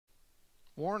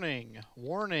Warning,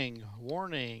 warning,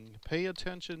 warning. Pay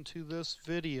attention to this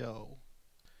video.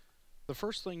 The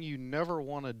first thing you never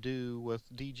want to do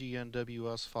with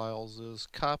dgnws files is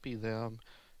copy them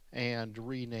and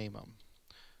rename them.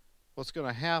 What's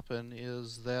going to happen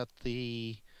is that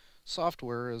the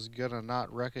software is going to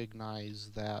not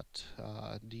recognize that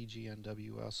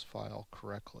dgnws file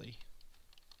correctly.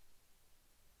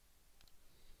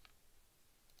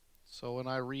 So when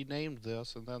I renamed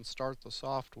this and then start the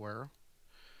software,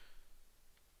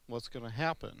 what's going to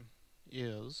happen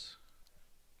is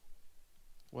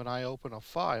when I open a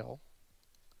file,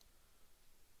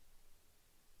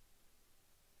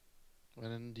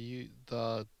 and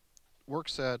the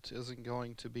workset isn't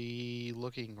going to be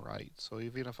looking right. So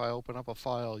even if I open up a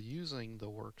file using the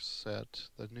workset,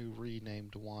 the new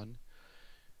renamed one,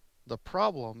 the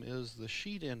problem is the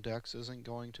sheet index isn't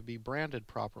going to be branded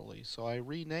properly. So I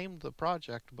renamed the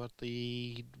project, but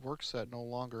the workset no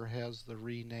longer has the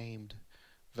renamed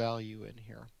value in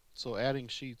here. So adding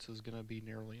sheets is going to be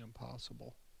nearly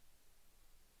impossible.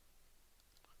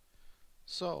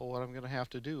 So what I'm going to have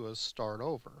to do is start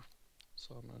over.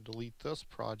 So I'm going to delete this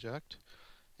project.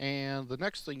 And the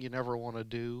next thing you never want to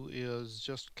do is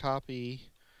just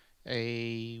copy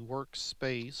a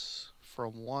workspace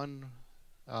from one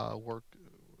a workset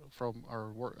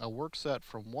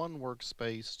from one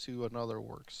workspace to another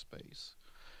workspace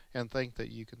and think that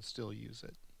you can still use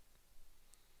it.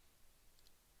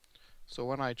 So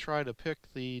when I try to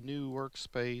pick the new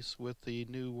workspace with the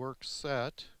new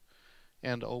workset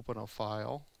and open a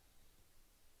file,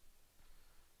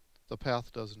 the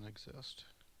path doesn't exist.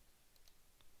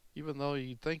 Even though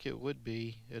you'd think it would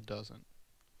be, it doesn't.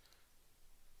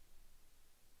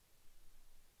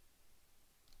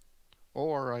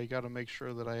 Or I got to make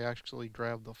sure that I actually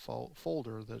grab the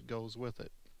folder that goes with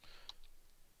it.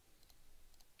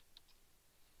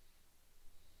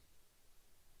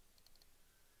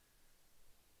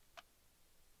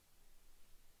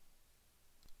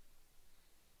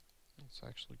 Let's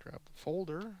actually grab the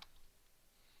folder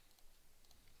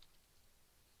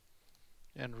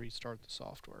and restart the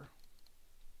software.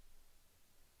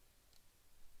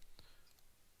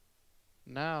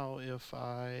 Now if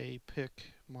I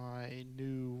pick my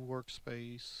new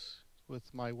workspace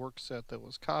with my workset that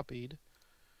was copied,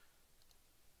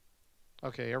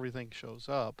 okay, everything shows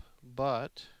up,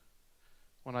 but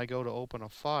when I go to open a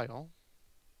file,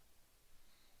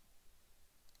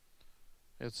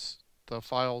 the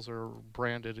files are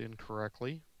branded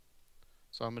incorrectly.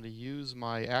 So I'm going to use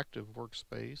my active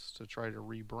workspace to try to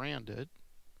rebrand it.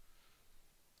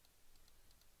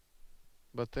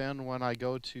 But then when I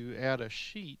go to add a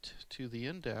sheet to the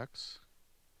index,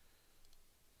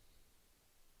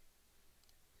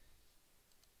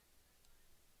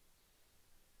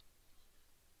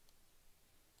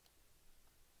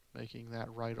 making that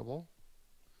writable,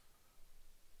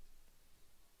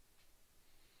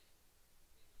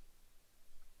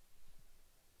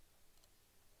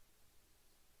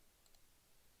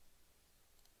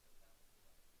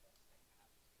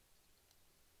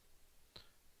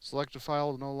 selected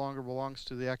file no longer belongs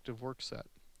to the active workset.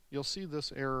 You'll see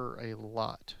this error a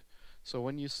lot. So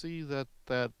when you see that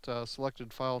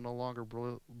selected file no longer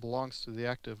belongs to the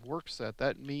active workset,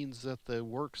 that means that the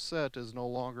workset is no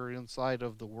longer inside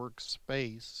of the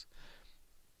workspace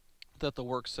that the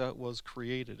workset was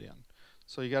created in.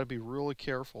 So you got to be really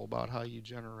careful about how you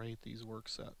generate these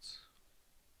worksets.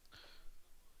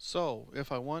 So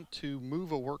if I want to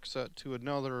move a workset to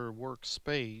another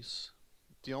workspace,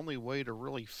 the only way to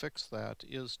really fix that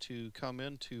is to come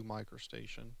into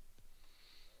MicroStation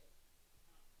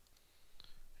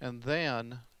and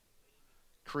then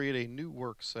create a new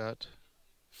workset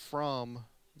from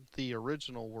the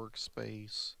original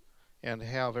workspace and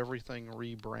have everything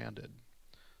rebranded.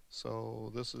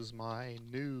 So this is my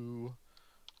new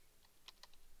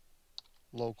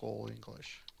local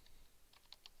English.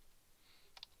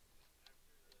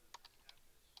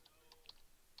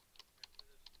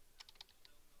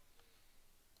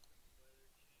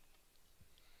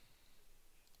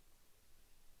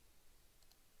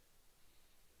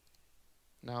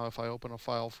 Now if I open a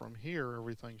file from here,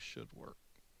 everything should work.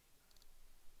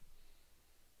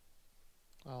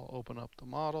 I'll open up the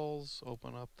models,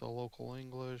 open up the local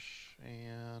English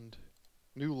and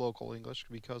new local English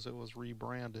because it was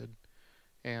rebranded,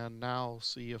 and now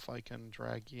see if I can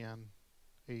drag in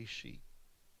a sheet.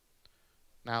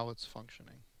 Now it's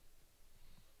functioning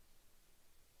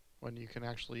when you can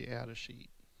actually add a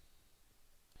sheet.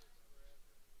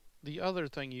 The other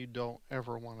thing you don't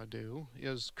ever want to do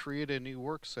is create a new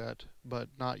workset but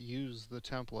not use the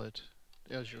template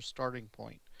as your starting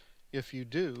point. If you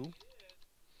do,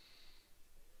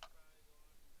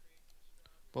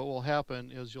 But what will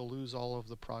happen is you'll lose all of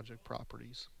the project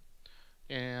properties.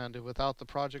 And without the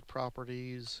project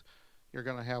properties, you're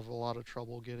going to have a lot of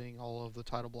trouble getting all of the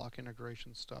title block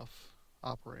integration stuff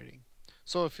operating.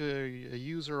 So if a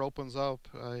user opens up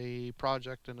a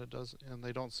project and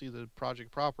they don't see the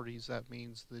project properties, that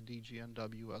means the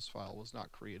dgnws file was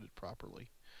not created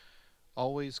properly.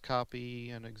 Always copy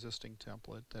an existing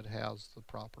template that has the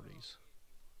properties.